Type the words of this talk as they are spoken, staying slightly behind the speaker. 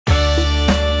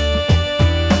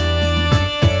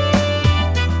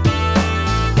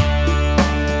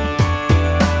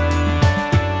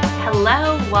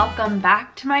welcome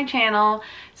back to my channel.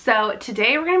 So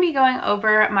today we're going to be going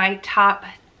over my top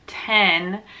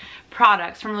 10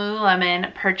 products from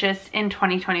Lululemon purchased in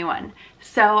 2021.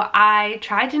 So I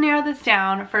tried to narrow this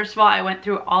down. First of all, I went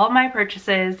through all of my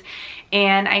purchases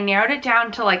and I narrowed it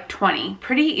down to like 20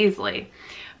 pretty easily.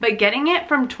 But getting it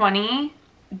from 20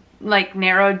 like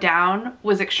narrowed down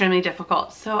was extremely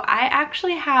difficult. So I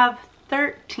actually have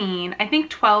 13, I think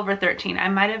 12 or 13. I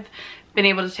might have been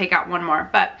able to take out one more,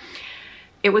 but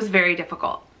it was very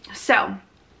difficult. So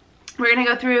we're gonna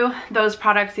go through those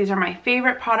products. These are my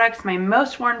favorite products, my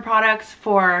most worn products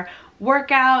for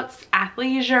workouts,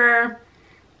 athleisure,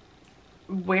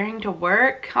 wearing to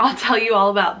work. I'll tell you all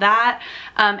about that.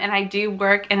 And I do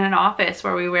work in an office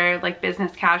where we wear like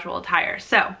business casual attire.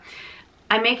 So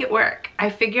I make it work.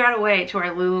 I figure out a way to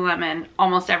wear Lululemon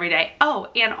almost every day. Oh,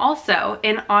 and also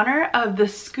in honor of the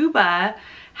Scuba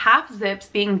half zips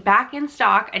being back in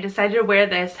stock, I decided to wear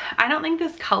this. I don't think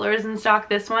this color is in stock.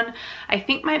 This one I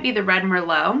think might be the red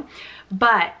Merlot,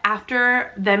 but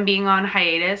after them being on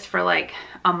hiatus for like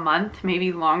a month,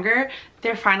 maybe longer,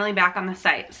 they're finally back on the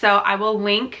site. So I will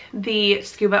link the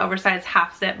Scuba oversized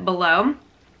half zip below.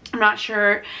 I'm not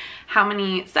sure how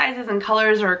many sizes and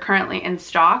colors are currently in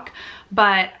stock,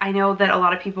 but I know that a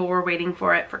lot of people were waiting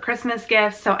for it for Christmas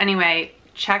gifts. So anyway,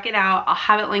 check it out. I'll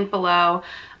have it linked below.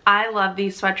 I love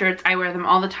these sweatshirts. I wear them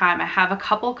all the time. I have a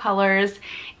couple colors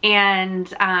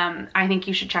and I think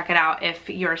you should check it out if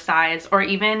your size, or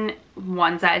even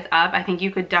one size up. I think you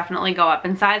could definitely go up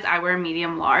in size. I wear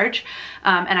medium large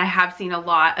and I have seen a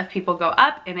lot of people go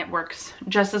up and it works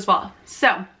just as well.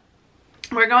 So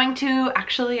we're going to,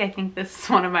 actually, I think this is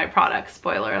one of my products,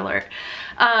 spoiler alert.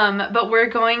 But we're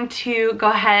going to go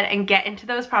ahead and get into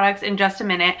those products in just a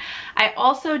minute. I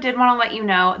also did want to let you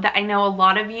know that I know a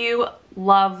lot of you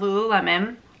love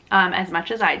Lululemon as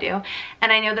much as I do.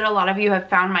 And I know that a lot of you have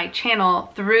found my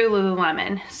channel through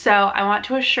Lululemon. So I want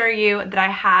to assure you that I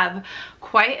have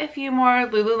quite a few more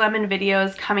Lululemon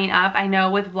videos coming up. I know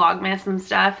with Vlogmas and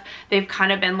stuff, they've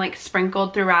kind of been like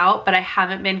sprinkled throughout, but I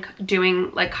haven't been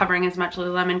doing like covering as much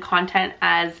Lululemon content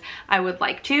as I would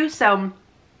like to. So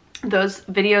those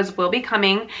videos will be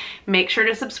coming. Make sure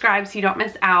to subscribe so you don't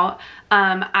miss out.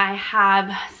 I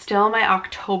have still my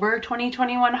October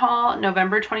 2021 haul,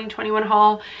 November 2021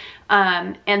 haul,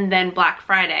 and then Black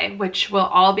Friday, which will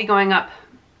all be going up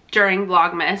during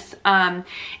Vlogmas.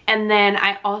 And then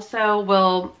I also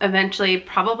will eventually,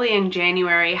 probably in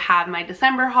January, have my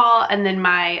December haul and then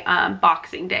my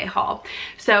Boxing Day haul.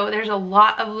 So there's a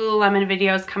lot of Lululemon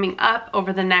videos coming up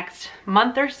over the next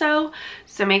month or so.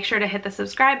 So make sure to hit the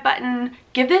subscribe button.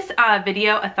 Give this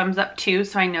video a thumbs up too,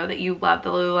 so I know that you love the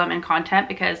Lululemon content,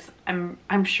 because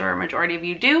I'm sure a majority of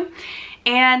you do.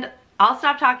 And I'll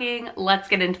stop talking, let's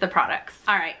get into the products.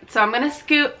 All right, so I'm gonna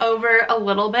scoot over a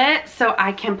little bit so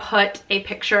I can put a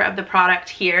picture of the product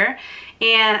here.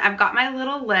 And I've got my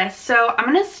little list. So I'm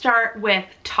gonna start with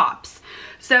tops.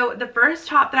 So the first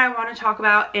top that I wanna talk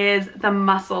about is the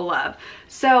Muscle Love.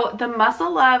 So the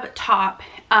Muscle Love top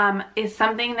is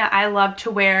something that I love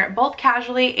to wear both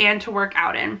casually and to work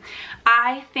out in.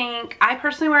 I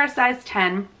personally wear a size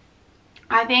 10.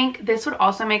 I think this would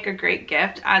also make a great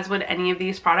gift, as would any of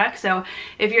these products. So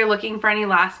if you're looking for any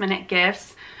last minute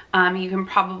gifts, you can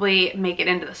probably make it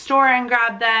into the store and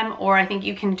grab them, or I think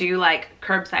you can do like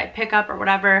curbside pickup or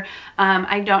whatever.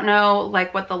 I don't know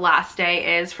like what the last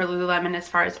day is for Lululemon as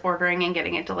far as ordering and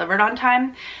getting it delivered on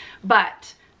time,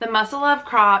 but the Muscle Love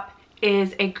crop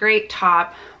is a great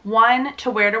top, one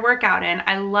to wear to work out in.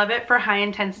 I love it for high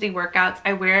intensity workouts.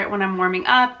 I wear it when I'm warming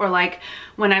up or like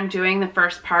when I'm doing the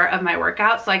first part of my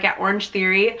workout. So like at Orange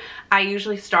Theory, I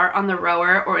usually start on the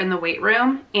rower or in the weight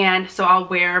room, and so I'll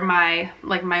wear my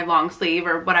long sleeve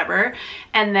or whatever,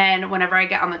 and then whenever I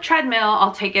get on the treadmill,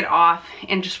 I'll take it off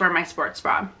and just wear my sports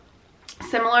bra.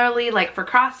 Similarly, like for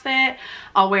CrossFit,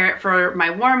 I'll wear it for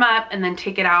my warm-up and then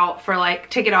take it off for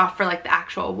like the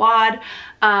actual WOD.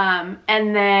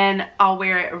 And then I'll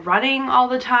wear it running all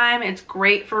the time. It's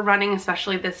great for running,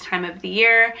 especially this time of the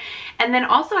year. And then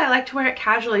also I like to wear it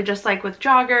casually, just like with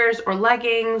joggers or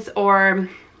leggings, or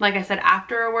like I said,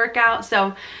 after a workout.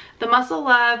 So the Muscle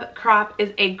Love crop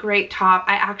is a great top.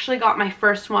 I actually got my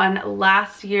first one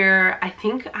last year, I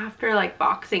think after like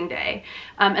Boxing Day.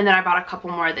 And then I bought a couple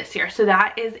more this year. So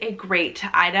that is a great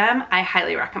item. I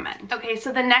highly recommend. Okay,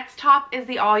 so the next top is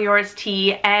the All Yours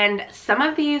tee, and some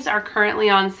of these are currently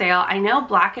on sale. I know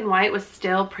black and white was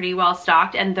still pretty well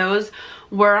stocked, and those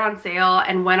were on sale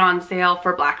and went on sale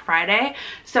for Black Friday.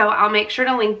 So I'll make sure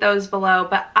to link those below.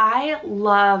 But I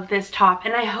love this top,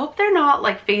 and I hope they're not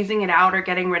like phasing it out or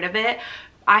getting rid of it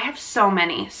I have so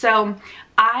many. So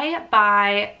I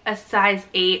buy a size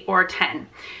 8 or 10.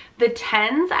 The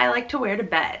 10s I like to wear to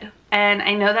bed. And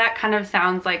I know that kind of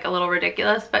sounds like a little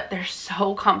ridiculous, but they're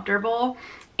so comfortable.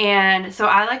 And so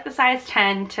I like the size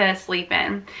 10 to sleep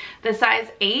in. The size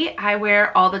 8 I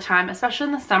wear all the time, especially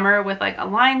in the summer with like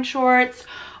Align shorts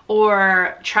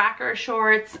or tracker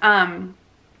shorts.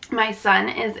 My son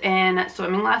is in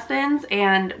swimming lessons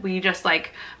and we just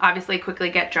like obviously quickly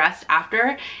get dressed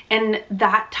after, and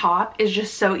that top is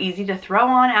just so easy to throw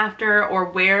on after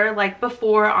or wear like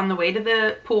before on the way to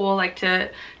the pool, like to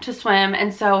swim.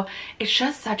 And so it's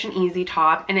just such an easy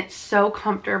top and it's so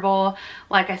comfortable.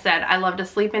 Like I said, I love to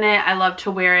sleep in it. I love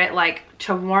to wear it like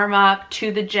to warm up,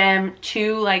 to the gym,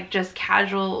 to like just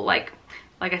casual like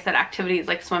I said, activities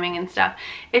like swimming and stuff.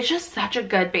 It's just such a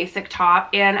good basic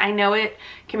top, and I know it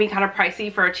can be kind of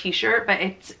pricey for a t-shirt, but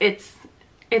it's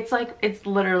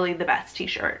literally the best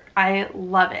t-shirt. I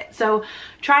love it. So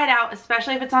try it out,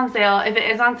 especially if it's on sale. If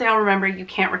it is on sale, remember you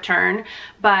can't return,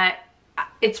 but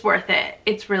it's worth it.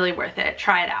 It's really worth it.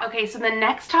 Try it out. Okay, so the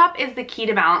next top is the Key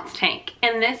to Balance tank.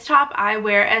 And this top I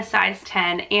wear a size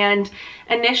 10. And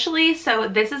initially, so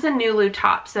this is a Nulu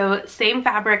top. So same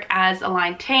fabric as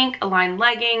Align tank, Align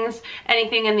leggings,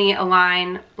 anything in the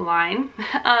Align line.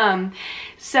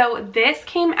 So this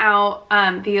came out,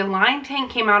 the Align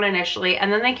tank came out initially,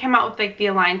 and then they came out with like the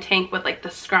Align tank with like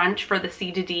the scrunch for the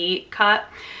C to D cut.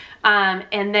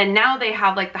 And then now they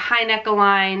have like the high neck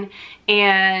Align,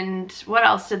 and what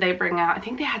else did they bring out? I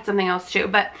think they had something else too.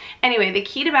 But anyway, the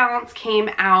Key to Balance came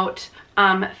out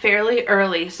fairly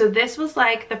early. So this was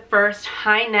like the first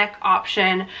high neck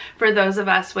option for those of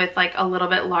us with like a little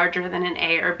bit larger than an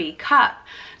A or B cup.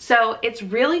 So it's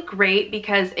really great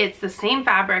because it's the same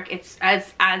fabric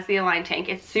as the Align tank.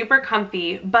 It's super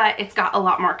comfy, but it's got a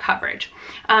lot more coverage.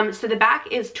 So the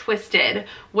back is twisted,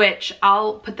 which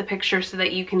I'll put the picture so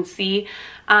that you can see.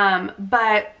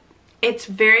 But it's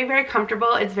very, very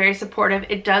comfortable. It's very supportive.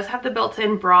 It does have the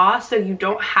built-in bra, so you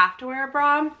don't have to wear a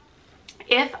bra.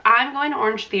 If I'm going to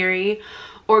Orange Theory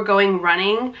or going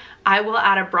running, I will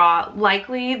add a bra,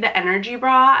 likely the Energy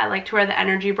bra. I like to wear the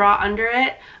Energy bra under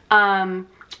it.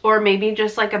 Or maybe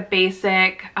just like a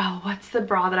basic, oh, what's the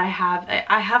bra that I have?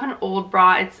 I have an old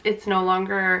bra. It's no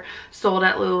longer sold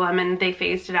at Lululemon. They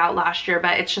phased it out last year,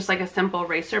 but it's just like a simple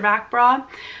racer back bra.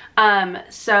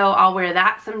 So I'll wear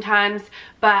that sometimes,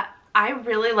 but I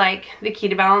really like the Key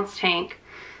to Balance tank.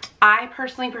 I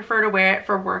personally prefer to wear it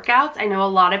for workouts. I know a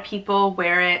lot of people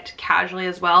wear it casually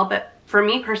as well, but for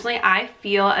me personally, I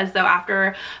feel as though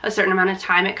after a certain amount of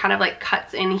time, it kind of like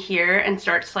cuts in here and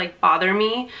starts to like bother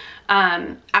me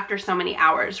after so many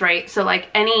hours, right? So like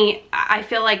I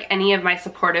feel like any of my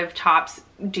supportive tops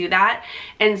do that.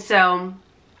 And so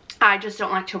I just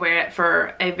don't like to wear it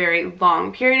for a very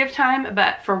long period of time,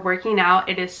 but for working out,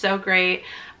 it is so great.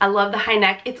 I love the high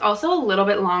neck. It's also a little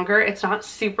bit longer. It's not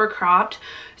super cropped.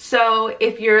 So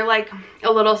if you're like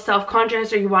a little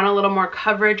self-conscious or you want a little more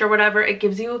coverage or whatever, it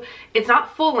gives you, it's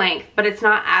not full length, but it's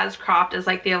not as cropped as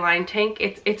like the Align tank.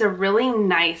 It's a really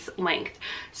nice length.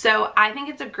 So I think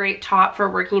it's a great top for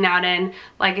working out in.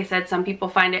 Like I said, some people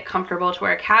find it comfortable to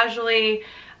wear casually.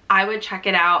 I would check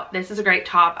it out. This is a great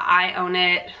top. I own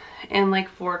it in like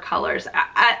 4 colors.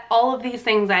 All of these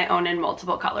things I own in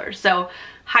multiple colors, so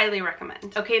highly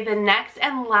recommend. Okay, the next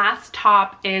and last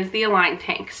top is the Align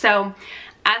tank. So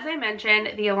as I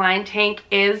mentioned, the Align tank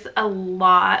is a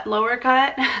lot lower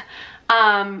cut.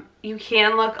 You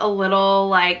can look a little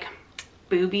like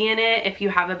booby in it if you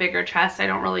have a bigger chest. I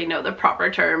don't really know the proper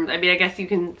terms. I mean, I guess you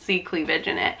can see cleavage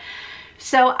in it.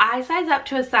 So I size up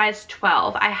to a size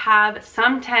 12. I have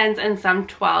some 10s and some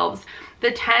 12s.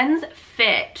 The 10s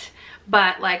fit,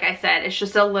 but like I said, it's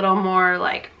just a little more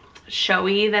like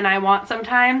showy than I want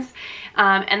sometimes.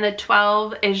 And the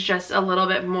 12 is just a little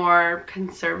bit more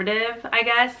conservative, I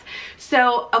guess.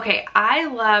 So, okay, I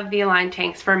love the Align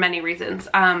tanks for many reasons.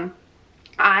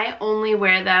 I only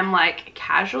wear them like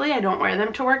casually. I don't wear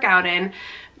them to work out in,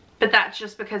 but that's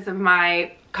just because of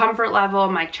my comfort level,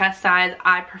 my chest size.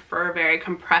 I prefer very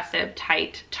compressive,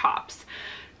 tight tops.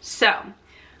 So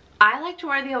I like to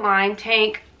wear the Align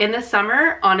tank in the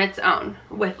summer on its own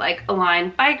with like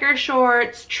Align biker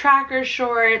shorts, tracker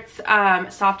shorts,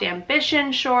 soft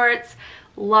ambition shorts.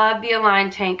 Love the Align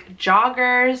tank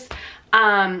joggers.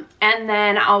 And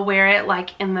then I'll wear it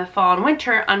like in the fall and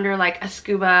winter under like a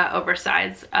Scuba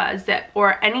oversized zip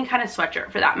or any kind of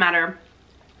sweatshirt for that matter.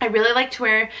 I really like to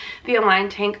wear the Align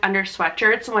tank under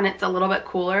sweatshirts when it's a little bit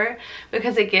cooler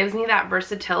because it gives me that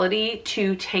versatility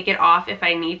to take it off if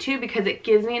I need to, because it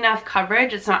gives me enough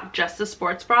coverage. It's not just a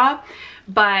sports bra,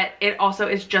 but it also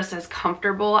is just as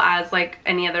comfortable as like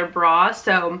any other bra.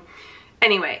 So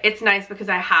Anyway, it's nice because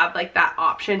I have like that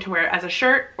option to wear it as a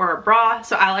shirt or a bra.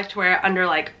 So I like to wear it under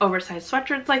like oversized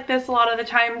sweatshirts like this a lot of the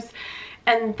times.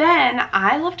 And then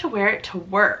I love to wear it to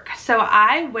work. So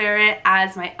I wear it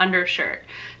as my undershirt.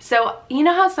 So you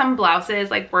know how some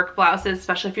blouses, like work blouses,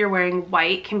 especially if you're wearing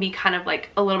white, can be kind of like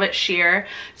a little bit sheer.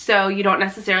 So you don't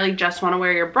necessarily just want to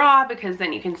wear your bra because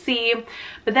then you can see.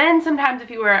 But then sometimes if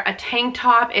you wear a tank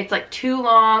top, it's like too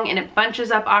long and it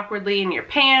bunches up awkwardly in your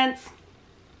pants.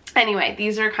 Anyway,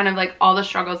 these are kind of like all the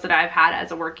struggles that I've had as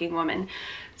a working woman.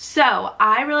 So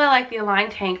I really like the Align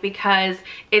tank because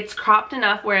it's cropped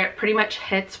enough where it pretty much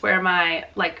hits where my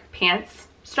like pants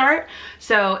start.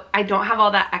 So I don't have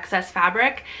all that excess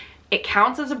fabric. It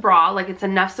counts as a bra, like it's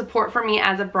enough support for me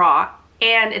as a bra,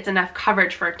 and it's enough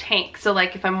coverage for a tank. So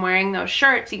like if I'm wearing those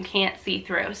shirts, you can't see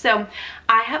through. So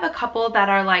I have a couple that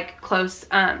are like close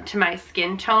to my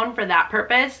skin tone for that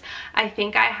purpose.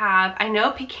 I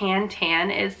know Pecan Tan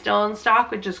is still in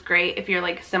stock, which is great if you're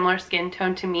like similar skin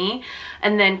tone to me.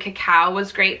 And then Cacao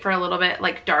was great for a little bit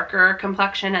like darker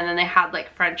complexion, and then they had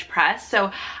like French Press.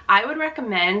 So I would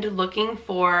recommend looking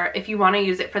for, if you want to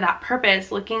use it for that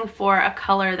purpose, looking for a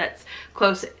color that's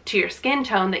close to your skin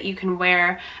tone that you can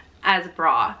wear as a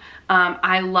bra.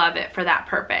 I love it for that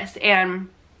purpose. And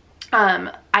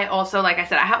I also, like I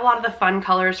said, I have a lot of the fun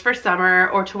colors for summer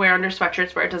or to wear under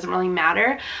sweatshirts where it doesn't really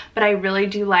matter, but I really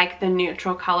do like the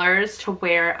neutral colors to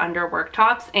wear under work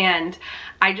tops. And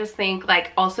I just think,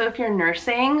 like, also if you're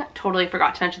nursing, totally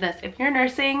forgot to mention this, if you're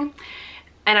nursing,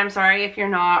 and I'm sorry if you're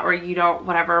not, or you don't,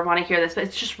 whatever, want to hear this, but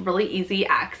it's just really easy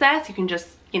access. You can just,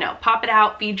 you know, pop it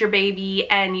out, feed your baby,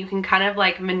 and you can kind of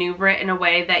like maneuver it in a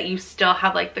way that you still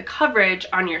have like the coverage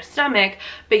on your stomach,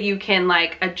 but you can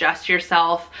like adjust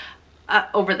yourself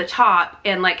over the top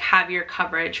and like have your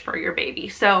coverage for your baby.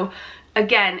 So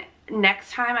again,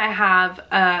 next time I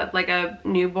have like a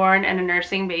newborn and a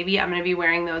nursing baby, I'm going to be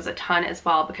wearing those a ton as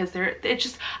well, because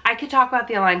I could talk about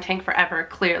the Align tank forever,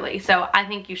 clearly. So I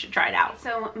think you should try it out.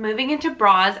 So moving into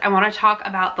bras, I want to talk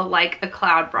about the Like a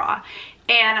Cloud bra.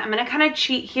 And I'm going to kind of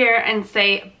cheat here and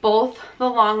say both the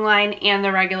Longline and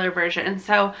the regular version.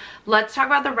 So let's talk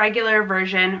about the regular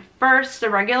version first. The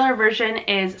regular version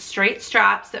is straight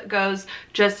straps that goes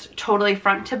just totally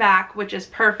front to back, which is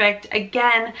perfect.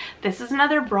 Again, this is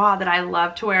another bra that I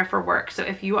love to wear for work. So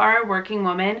if you are a working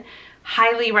woman,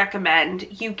 highly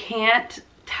recommend. You can't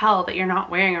tell that you're not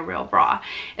wearing a real bra,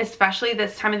 especially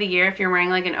this time of the year. If you're wearing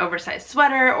like an oversized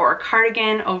sweater or a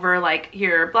cardigan over like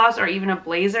your blouse or even a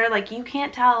blazer, like you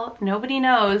can't tell, nobody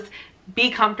knows.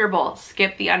 Be comfortable,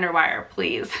 skip the underwire,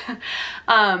 please.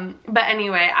 But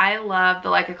anyway, I love the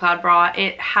Like a Cloud bra.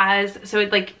 It has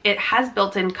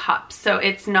built-in cups, so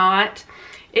it's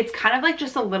kind of like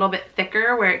just a little bit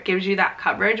thicker where it gives you that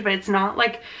coverage, but it's not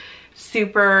like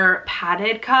super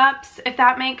padded cups, if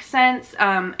that makes sense.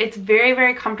 It's very,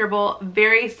 very comfortable,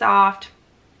 very soft,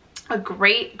 a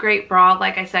great bra.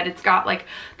 Like I said, it's got like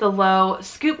the low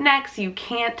scoop neck, so you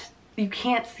can't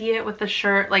see it with the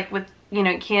shirt, like with, you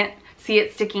know, you can't see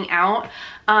it sticking out.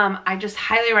 I just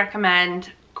highly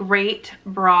recommend. Great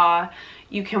bra.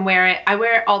 You can wear it, I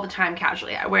wear it all the time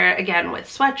casually. I wear it again with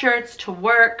sweatshirts, to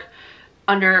work,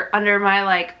 under my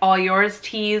like all yours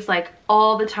tees, like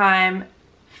all the time.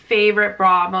 Favorite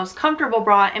bra, most comfortable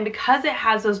bra. And because it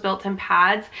has those built-in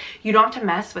pads, you don't have to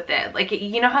mess with it. Like,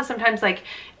 you know how sometimes, like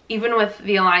even with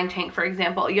the Align tank, for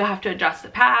example, you'll have to adjust the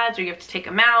pads or you have to take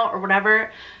them out or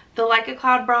whatever. The Like a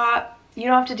Cloud bra, you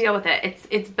don't have to deal with it.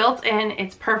 It's built in,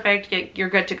 it's perfect, you're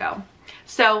good to go.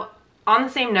 So on the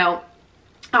same note,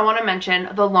 I want to mention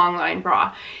the Longline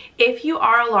bra. If you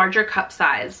are a larger cup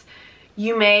size,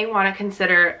 you may want to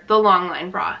consider the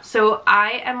Longline bra. So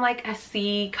I am like a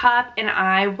C cup and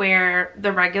I wear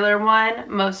the regular one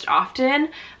most often,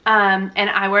 and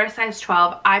I wear a size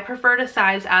 12. I prefer to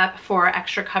size up for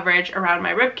extra coverage around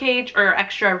my rib cage, or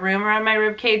extra room around my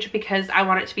rib cage, because I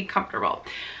want it to be comfortable.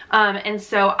 And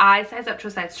so I size up to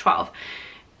a size 12.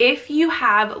 If you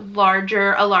have a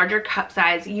larger cup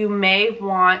size, you may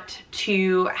want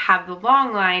to have the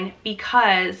Longline,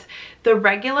 because the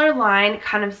regular line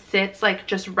kind of sits like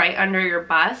just right under your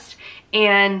bust,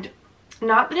 and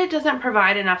not that it doesn't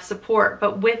provide enough support,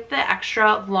 but with the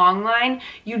extra Longline,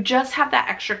 you just have that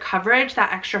extra coverage,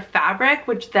 that extra fabric,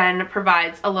 which then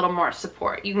provides a little more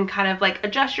support. You can kind of like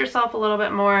adjust yourself a little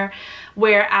bit more,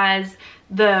 whereas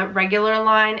the regular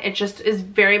line, it just is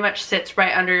very much sits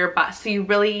right under your bust. So you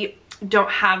really don't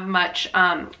have much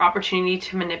opportunity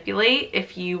to manipulate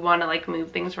if you want to like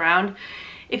move things around.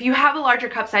 If you have a larger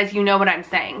cup size, you know what I'm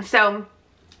saying. So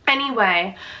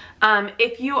anyway,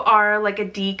 if you are like a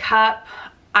D cup,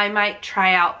 I might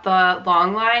try out the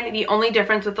Longline. The only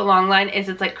difference with the Longline is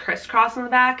it's like crisscross in the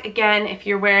back. Again, if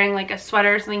you're wearing like a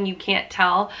sweater or something, you can't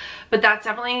tell, but that's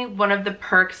definitely one of the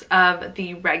perks of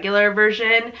the regular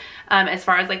version as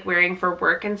far as like wearing for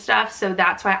work and stuff. So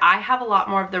that's why I have a lot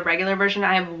more of the regular version.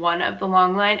 I have one of the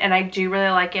Longline and I do really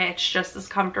like it. It's just as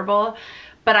comfortable,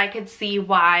 but I could see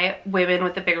why women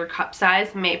with a bigger cup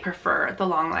size may prefer the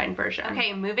Longline version.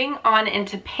 Okay, moving on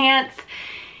into pants.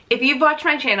 If you've watched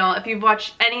my channel, if you've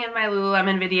watched any of my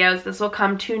Lululemon videos, this will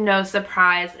come to no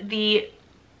surprise. The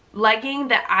legging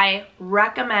that I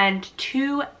recommend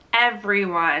to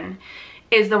everyone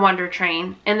is the Wunder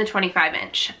train in the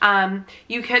 25-inch.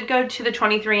 You could go to the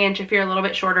 23-inch if you're a little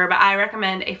bit shorter, but I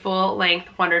recommend a full-length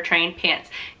Wunder train pants.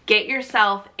 Get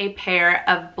yourself a pair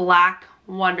of black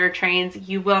Wunder trains.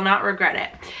 You will not regret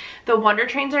it. The Wunder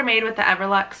trains are made with the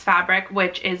Everlux fabric,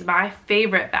 which is my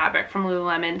favorite fabric from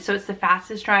Lululemon. So it's the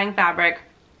fastest drying fabric,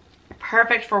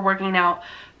 perfect for working out,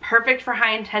 perfect for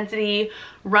high intensity,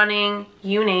 running,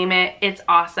 you name it, it's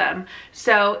awesome.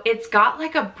 So it's got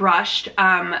like a brushed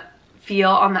feel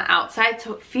on the outside,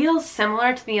 so it feels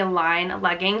similar to the Align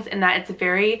leggings in that it's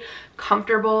very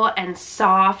comfortable and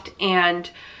soft, and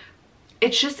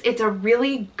it's a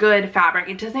really good fabric.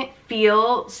 It doesn't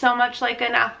feel so much like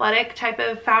an athletic type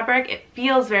of fabric. It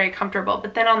feels very comfortable,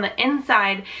 but then on the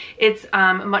inside, it's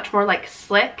much more like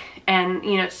slick and,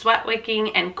 you know, sweat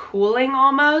wicking and cooling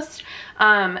almost.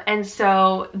 And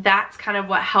so that's kind of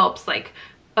what helps like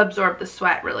absorb the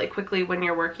sweat really quickly when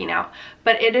you're working out.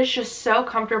 But it is just so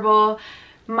comfortable.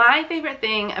 My favorite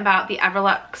thing about the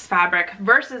Everlux fabric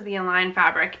versus the Align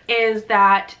fabric is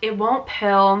that it won't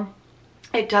pill.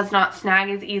 It does not snag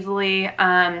as easily.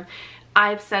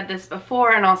 I've said this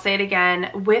before and I'll say it again,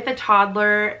 with a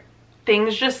toddler,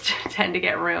 things just tend to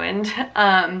get ruined.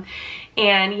 And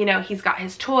you know, he's got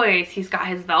his toys, he's got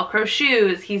his Velcro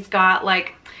shoes, he's got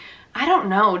like, I don't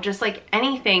know, just like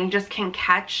anything just can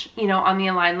catch, you know, on the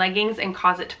Align leggings and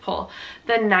cause it to pull.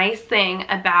 The nice thing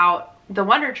about the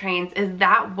Wunder trains is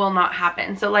that will not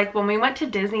happen. So like when we went to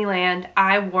Disneyland,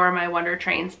 I wore my Wunder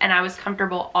trains and I was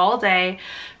comfortable all day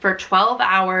for 12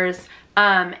 hours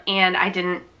and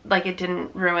it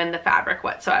didn't ruin the fabric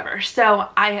whatsoever. So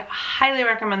I highly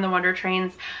recommend the Wunder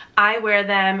trains. I wear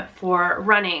them for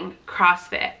running,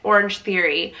 CrossFit, Orange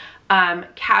Theory,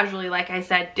 casually, like I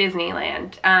said,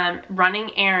 Disneyland,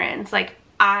 running errands. Like,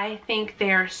 I think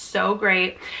they're so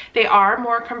great. They are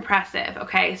more compressive,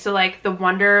 okay? So like the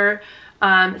Wunder,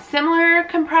 similar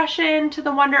compression to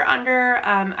the Wunder Under.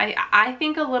 I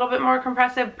think a little bit more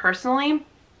compressive personally.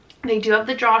 They do have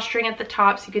the drawstring at the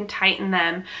top so you can tighten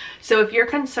them. So if you're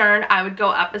concerned, I would go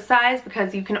up a size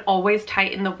because you can always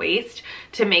tighten the waist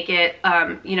to make it,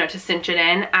 you know, to cinch it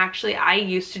in. Actually, I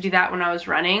used to do that when I was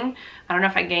running. I don't know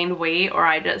if I gained weight or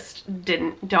I just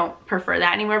don't prefer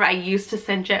that anymore, but I used to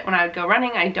cinch it when I would go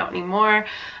running. I don't anymore.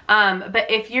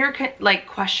 But if you're like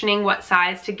questioning what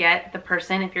size to get the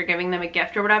person, if you're giving them a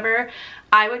gift or whatever,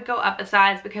 I would go up a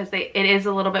size because it is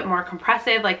a little bit more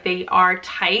compressive. Like, they are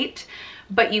tight,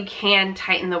 but you can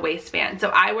tighten the waistband. So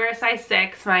I wear a size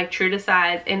 6, my true to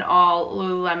size in all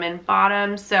Lululemon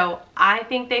bottoms. So I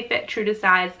think they fit true to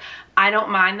size. I don't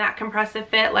mind that compressive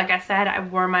fit. Like I said, I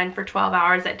wore mine for 12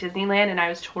 hours at Disneyland and I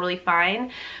was totally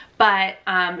fine. But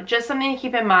just something to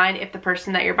keep in mind if the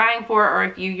person that you're buying for, or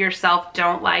if you yourself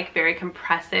don't like very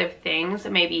compressive things,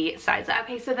 maybe size up.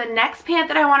 Okay, so the next pant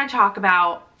that I want to talk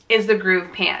about is the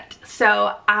Groove pant.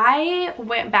 So I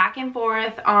went back and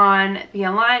forth on the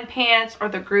Align pants or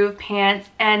the Groove pants,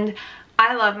 and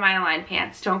I love my Align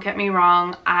pants, don't get me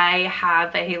wrong. I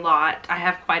have a lot. I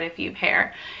have quite a few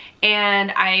pair.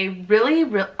 And I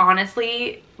really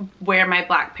honestly wear my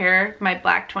black pair, my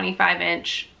black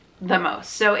 25-inch the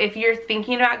most. So if you're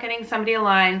thinking about getting somebody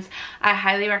Aligns, I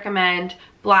highly recommend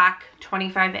black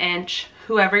 25-inch,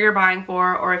 whoever you're buying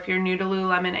for, or if you're new to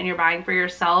Lululemon and you're buying for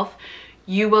yourself,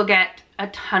 you will get a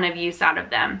ton of use out of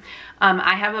them.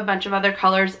 I have a bunch of other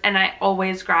colors and I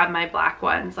always grab my black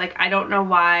ones. Like, I don't know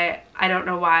why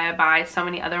I buy so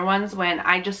many other ones when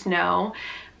I just know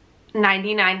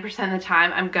 99% of the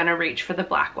time I'm gonna reach for the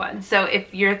black one. So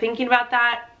if you're thinking about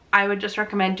that, I would just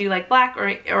recommend do like black, or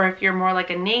if you're more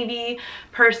like a navy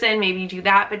person, maybe do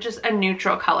that, but just a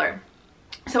neutral color.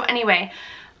 So anyway,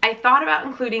 I thought about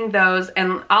including those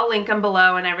and I'll link them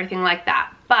below and everything like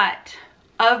that. But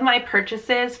of my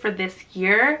purchases for this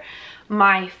year,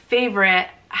 my favorite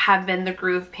have been the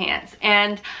Groove pants.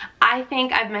 And I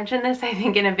think I've mentioned this, I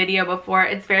think, in a video before.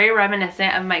 It's very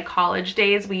reminiscent of my college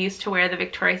days. We used to wear the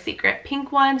Victoria's Secret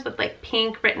pink ones with like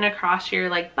pink written across your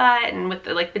like butt and with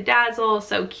the like the dazzle,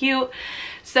 so cute.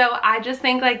 So I just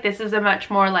think like this is a much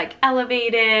more like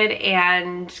elevated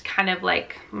and kind of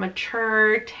like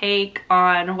mature take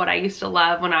on what I used to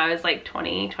love when I was like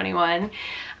 20, 21.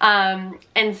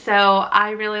 And so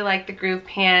I really like the Groove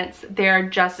pants. They're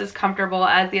just as comfortable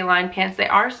as the Align pants. They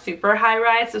are super high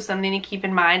rise, so something to keep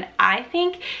in mind. I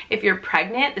think if you're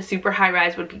pregnant, the super high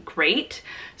rise would be great.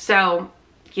 So,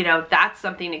 you know, that's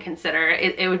something to consider.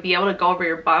 It would be able to go over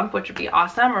your bump, which would be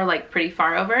awesome, or like pretty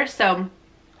far over. So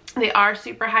they are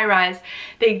super high rise.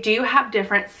 They do have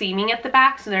different seaming at the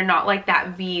back, so they're not like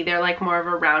that V. They're like more of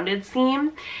a rounded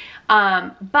seam.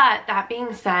 But that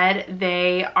being said,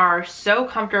 they are so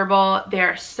comfortable.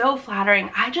 They're so flattering.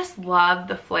 I just love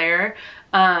the flare.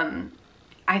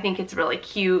 I think it's really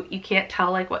cute. You can't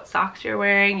tell like what socks you're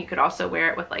wearing. You could also wear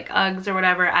it with like Uggs or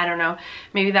whatever. I don't know.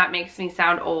 Maybe that makes me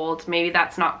sound old. Maybe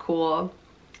that's not cool.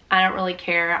 I don't really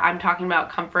care. I'm talking about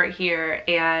comfort here,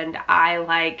 and I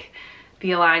like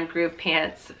the Align Groove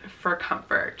pants for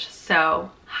comfort.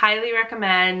 So highly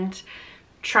recommend.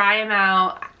 Try them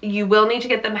out. You will need to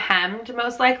get them hemmed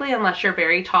most likely, unless you're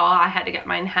very tall. I had to get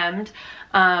mine hemmed.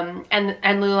 And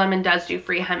Lululemon does do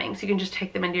free hemming, so you can just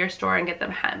take them into your store and get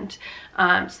them hemmed.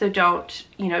 So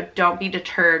don't be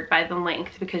deterred by the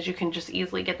length, because you can just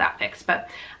easily get that fixed.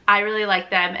 But I really like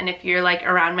them, and if you're like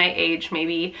around my age,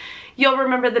 maybe you'll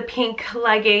remember the pink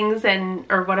leggings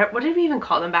or what did we even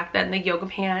call them back then? The yoga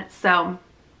pants. So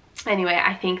anyway,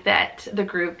 I think that the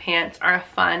Groove pants are a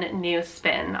fun new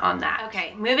spin on that.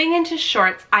 Okay, moving into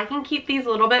shorts. I can keep these a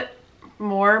little bit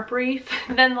more brief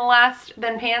than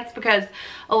pants, because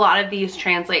a lot of these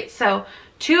translate. So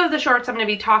two of the shorts I'm going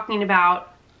to be talking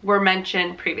about were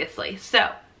mentioned previously.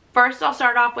 So first I'll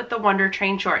start off with the Wunder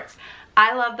train shorts.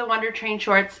 I love the Wunder train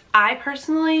shorts. I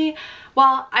personally,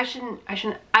 well, I was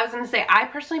going to say I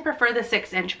personally prefer the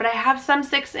 6-inch, but I have some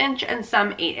 6-inch and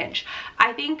some 8-inch.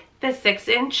 I think the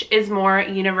 6-inch is more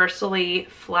universally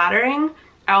flattering.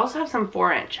 I also have some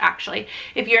 4-inch actually.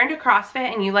 If you're into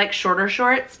CrossFit and you like shorter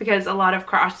shorts, because a lot of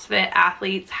CrossFit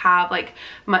athletes have like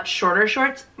much shorter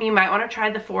shorts, you might want to try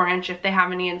the 4-inch if they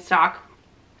have any in stock.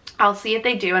 I'll see if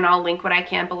they do, and I'll link what I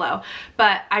can below.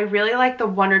 But I really like the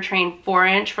Wunder Train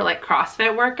 4-inch for like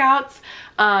CrossFit workouts.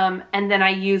 And then I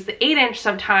use the 8-inch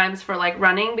sometimes for like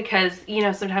running, because you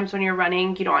know, sometimes when you're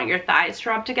running you don't want your thighs to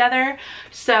rub together.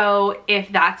 So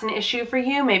if that's an issue for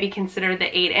you, maybe consider the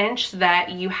 8-inch so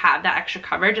that you have that extra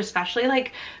coverage, especially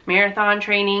like marathon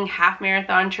training, half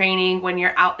marathon training, when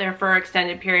you're out there for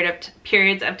extended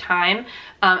periods of time,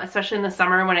 especially in the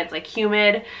summer when it's like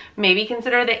humid. Maybe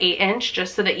consider the 8-inch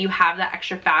just so that you have that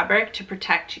extra fabric to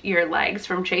protect your legs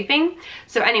from chafing.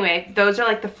 So anyway, those are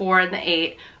like the 4 and the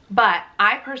 8. But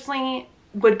I personally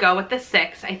would go with the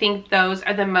 6. I think those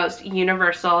are the most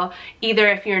universal, either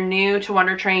if you're new to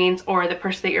Wunder Trains or the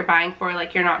person that you're buying for,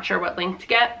 like you're not sure what length to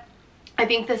get. I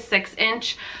think the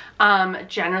 6-inch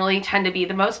generally tend to be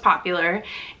the most popular.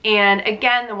 And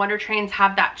again, the Wunder Trains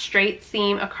have that straight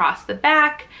seam across the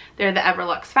back. They're the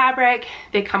Everlux fabric.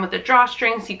 They come with a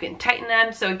drawstring so you can tighten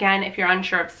them. So again, if you're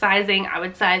unsure of sizing, I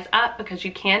would size up because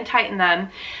you can tighten them.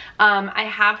 I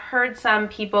have heard some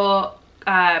people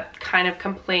kind of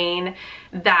complain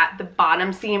that the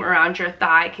bottom seam around your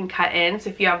thigh can cut in.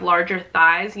 So if you have larger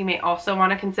thighs, you may also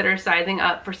want to consider sizing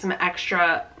up for some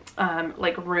extra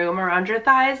like room around your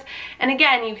thighs. And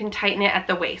again, you can tighten it at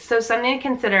the waist. So something to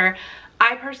consider.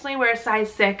 I personally wear a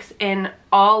size 6 in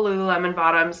all Lululemon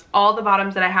bottoms. All the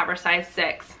bottoms that I have are size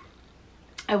 6.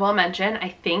 I will mention, I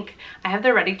think I have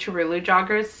the Ready to Rulu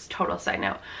joggers, total side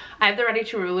note. I have the Ready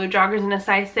to Rulu joggers in a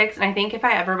size 6, and I think if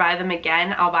I ever buy them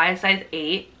again, I'll buy a size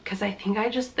 8, because I think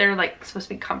they're like supposed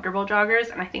to be comfortable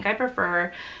joggers, and I think I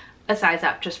prefer a size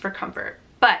up just for comfort.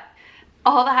 But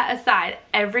all that aside,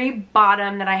 every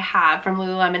bottom that I have from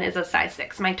Lululemon is a size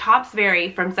 6. My tops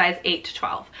vary from size 8 to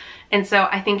 12. And so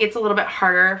I think it's a little bit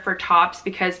harder for tops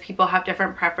because people have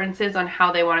different preferences on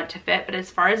how they want it to fit. But as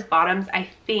far as bottoms, I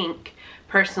think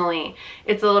personally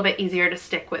it's a little bit easier to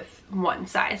stick with one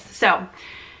size. So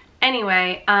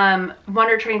anyway,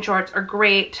 Wunder Train shorts are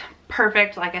great,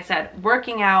 perfect, like I said,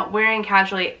 working out, wearing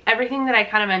casually. Everything that I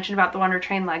kind of mentioned about the Wunder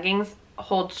Train leggings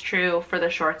holds true for the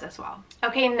shorts as well.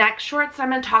 Okay, next shorts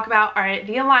I'm going to talk about are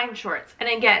the Align shorts. And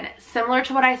again, similar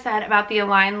to what I said about the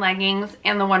Align leggings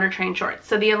and the Wunder Train shorts.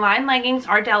 So the Align leggings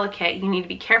are delicate. You need to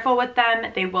be careful with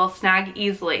them. They will snag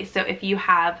easily. So if you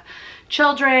have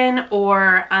children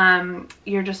or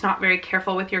you're just not very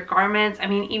careful with your garments, I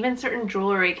mean, even certain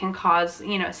jewelry can cause,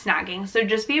 you know, snagging. So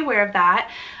just be aware of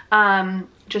that.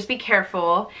 Just be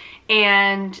careful,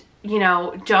 and you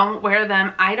know, don't wear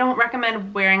them. I don't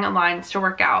recommend wearing Aligns to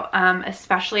work out,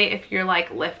 especially if you're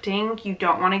like lifting. You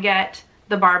don't want to get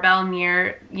the barbell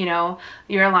near, you know,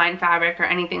 your Align fabric or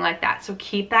anything like that. So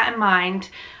keep that in mind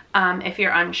if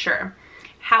you're unsure.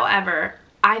 However,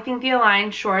 I think the Align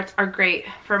shorts are great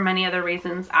for many other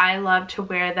reasons. I love to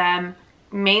wear them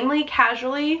mainly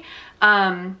casually.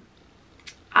 I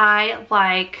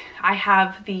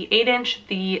have the 8-inch,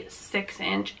 the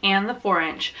 6-inch, and the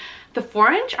 4-inch. The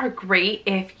 4-inch are great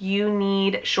if you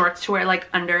need shorts to wear like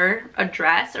under a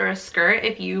dress or a skirt,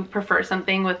 if you prefer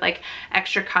something with like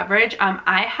extra coverage.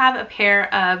 I have a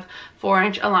pair of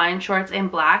 4-inch Align shorts in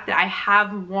black that I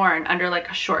have worn under like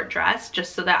a short dress,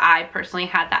 just so that I personally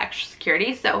had that extra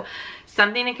security. So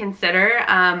something to consider.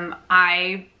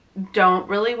 I don't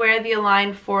really wear the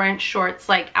Align 4-inch shorts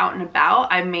like out and about.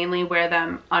 I mainly wear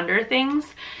them under things,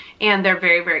 and they're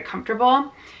very, very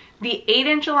comfortable. The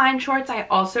 8-inch Align shorts I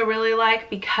also really like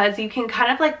because you can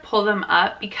kind of like pull them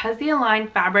up. Because the Align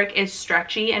fabric is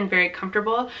stretchy and very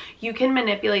comfortable, you can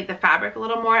manipulate the fabric a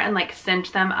little more and like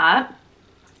cinch them up,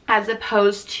 as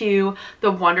opposed to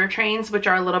the Wunder trains, which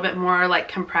are a little bit more like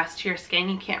compressed to your skin.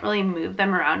 You can't really move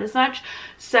them around as much.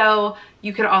 So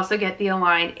you could also get the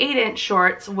Align 8-inch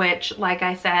shorts, which, like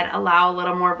I said, allow a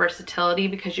little more versatility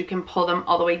because you can pull them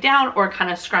all the way down or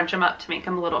kind of scrunch them up to make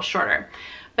them a little shorter.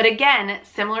 But again,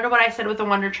 similar to what I said with the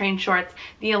Wunder Train shorts,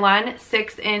 the Align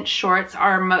 6-inch shorts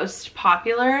are most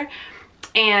popular.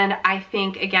 And I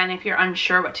think, again, if you're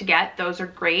unsure what to get, those are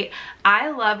great. I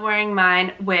love wearing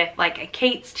mine with like a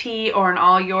Kate's tee or an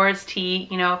All Yours tee,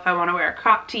 you know, if I want to wear a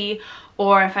crop tee,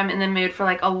 or if I'm in the mood for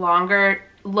like a longer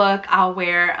look, I'll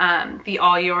wear the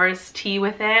All Yours tee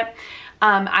with it.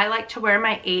 I like to wear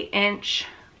my 8-inch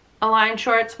Align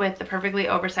shorts with the perfectly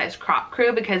oversized crop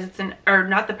crew because it's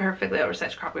not the perfectly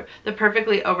oversized crop crew, the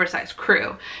perfectly oversized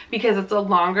crew, because it's a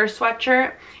longer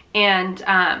sweatshirt. And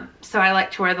so I like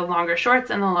to wear the longer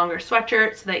shorts and the longer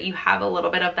sweatshirt so that you have a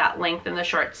little bit of that length in the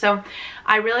shorts. So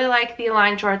I really like the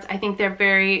Align shorts. I think they're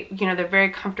very, you know, they're very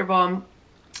comfortable.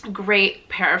 Great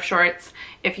pair of shorts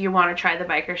if you want to try the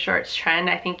biker shorts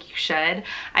trend. I think you should.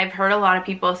 I've heard a lot of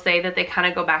people say that they kind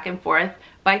of go back and forth.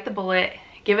 Bite the bullet,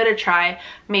 give it a try.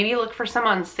 Maybe look for some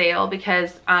on sale,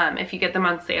 because if you get them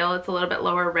on sale, it's a little bit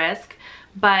lower risk.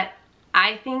 But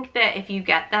I think that if you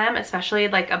get them, especially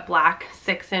like a black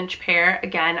 6-inch pair,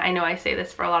 again, I know I say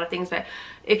this for a lot of things, but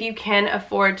if you can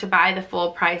afford to buy the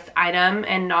full price item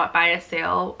and not buy a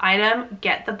sale item,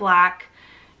 get the black,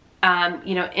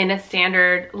 you know, in a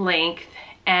standard length,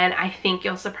 and I think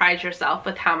you'll surprise yourself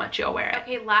with how much you'll wear it.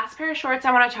 Okay, last pair of shorts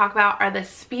I want to talk about are the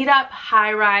Speed Up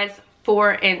High Rise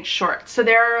 4-inch shorts. So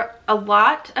there are a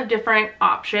lot of different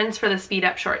options for the Speed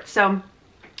Up shorts. So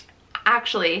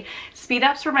actually, Speed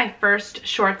Ups were my first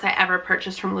shorts I ever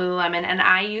purchased from Lululemon, and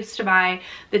I used to buy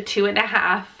the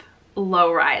 2.5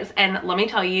 low rise, and let me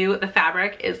tell you, the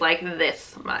fabric is like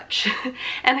this much.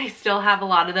 And I still have a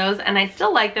lot of those, and I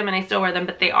still like them and I still wear them,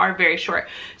 but they are very short.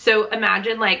 So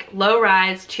imagine like low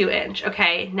rise 2-inch.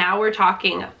 Okay, now we're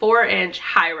talking 4-inch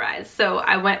high rise. So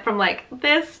I went from like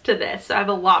this to this. So I have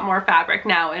a lot more fabric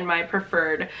now in my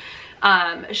preferred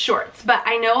shorts. But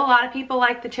I know a lot of people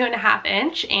like the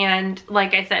 2.5-inch, and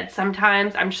like I said,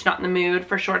 sometimes I'm just not in the mood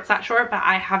for shorts that short, but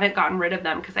I haven't gotten rid of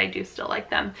them because I do still like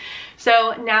them.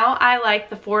 So now I like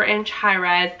the 4-inch high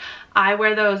rise. I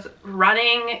wear those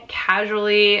running,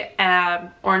 casually,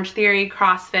 Orange Theory,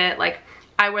 CrossFit. Like,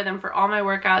 I wear them for all my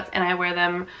workouts, and I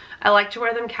like to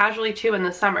wear them casually too in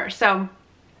the summer. So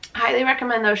highly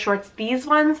recommend those shorts. These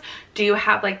ones do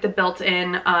have like the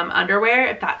built-in underwear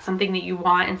if that's something that you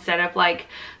want, instead of like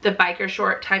the biker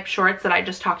short type shorts that I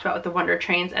just talked about with the Wunder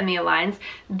Trains and the Aligns.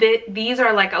 These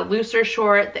are like a looser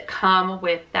short that come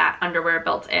with that underwear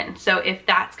built in. So if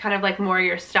that's kind of like more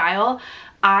your style,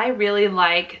 I really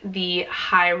like the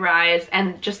high rise,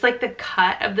 and just like the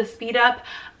cut of the Speed Up,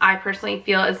 I personally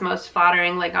feel is most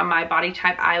flattering. Like on my body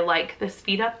type, I like the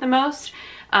Speed Up the most.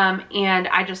 And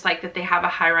I just like that they have a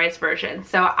high-rise version.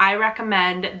 So I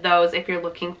recommend those if you're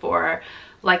looking for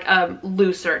like a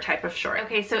looser type of short.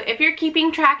 Okay, so if you're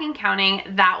keeping track and counting,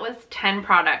 that was 10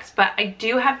 products, but I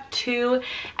do have 2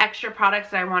 extra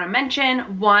products that I want to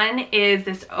mention. One is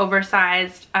this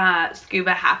oversized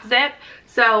Scuba half zip.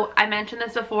 So I mentioned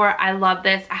this before, I love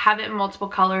this. I have it in multiple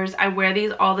colors. I wear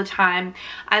these all the time.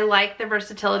 I like the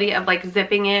versatility of like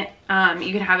zipping it.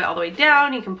 You can have it all the way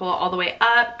down, you can pull it all the way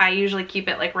up. I usually keep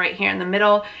it like right here in the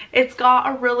middle. It's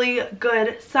got a really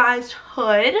good sized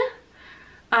hood.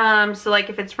 So like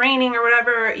if it's raining or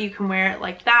whatever, you can wear it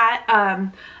like that.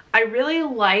 I really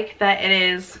like that it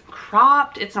is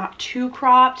cropped. It's not too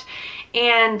cropped.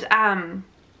 And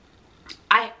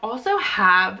I also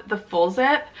have the full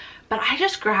zip, but I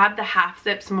just grab the half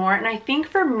zips more. And I think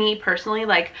for me personally,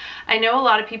 like, I know a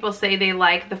lot of people say they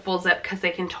like the full zip because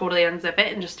they can totally unzip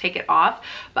it and just take it off,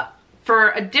 but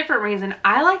for a different reason,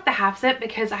 I like the half zip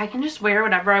because I can just wear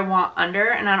whatever I want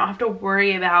under, and I don't have to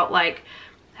worry about like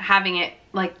having it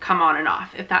like come on and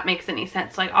off, if that makes any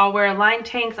sense. Like, I'll wear Align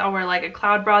tanks, I'll wear like a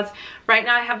cloud bras. Right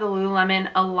now I have the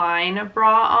Lululemon Align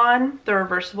bra on, the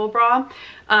reversible bra,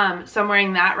 so I'm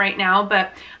wearing that right now.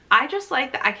 But I just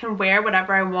like that I can wear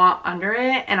whatever I want under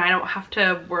it and I don't have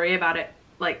to worry about it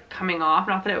like coming off.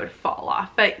 Not that it would fall off,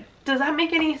 but does that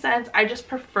make any sense? I just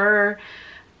prefer,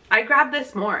 I grab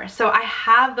this more. So I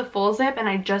have the full zip and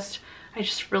I just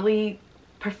really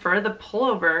prefer the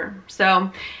pullover.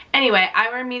 So anyway, I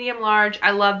wear medium large.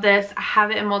 I love this. I have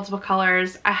it in multiple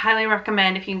colors. I highly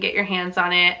recommend if you can get your hands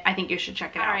on it. I think you should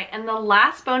check it out. All right, and the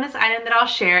last bonus item that I'll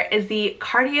share is the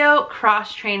cardio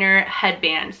cross trainer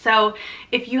headband. So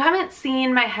if you haven't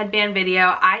seen my headband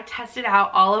video, I tested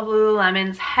out all of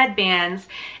Lululemon's headbands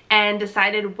and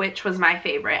decided which was my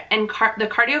favorite. And the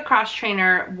cardio cross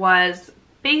trainer was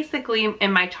basically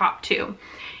in my top 2.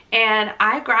 And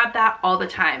I grab that all the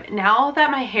time. Now that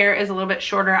my hair is a little bit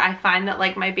shorter, I find that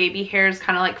like my baby hairs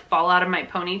kind of like fall out of my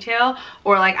ponytail,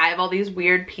 or like I have all these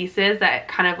weird pieces that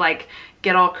kind of like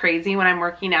get all crazy when I'm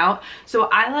working out. So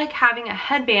I like having a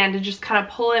headband to just kind of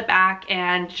pull it back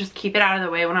and just keep it out of the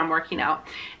way when I'm working out.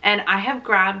 And I have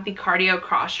grabbed the cardio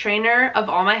cross trainer. Of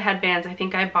all my headbands, I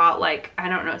think I bought like, I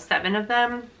don't know, 7 of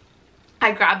them.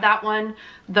 I grab that one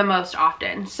the most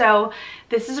often. So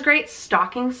this is a great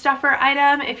stocking stuffer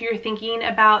item if you're thinking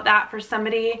about that for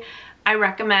somebody. I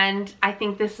recommend. I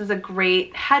think this is a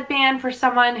great headband for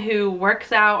someone who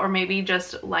works out or maybe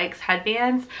just likes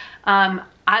headbands.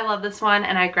 I love this one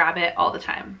and I grab it all the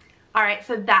time. All right,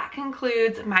 so that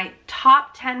concludes my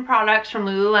top 10 products from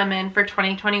Lululemon for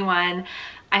 2021.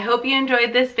 I hope you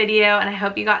enjoyed this video and I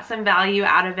hope you got some value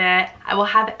out of it. I will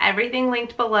have everything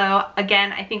linked below.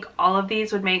 Again, I think all of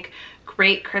these would make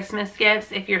great Christmas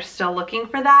gifts if you're still looking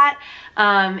for that.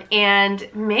 And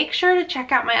make sure to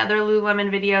check out my other Lululemon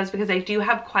videos because I do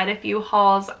have quite a few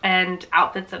hauls and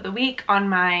outfits of the week on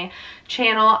my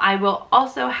channel. I will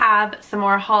also have some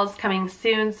more hauls coming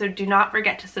soon, so do not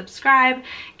forget to subscribe.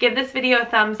 Give this video a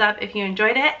thumbs up if you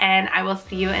enjoyed it, and I will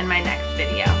see you in my next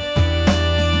video.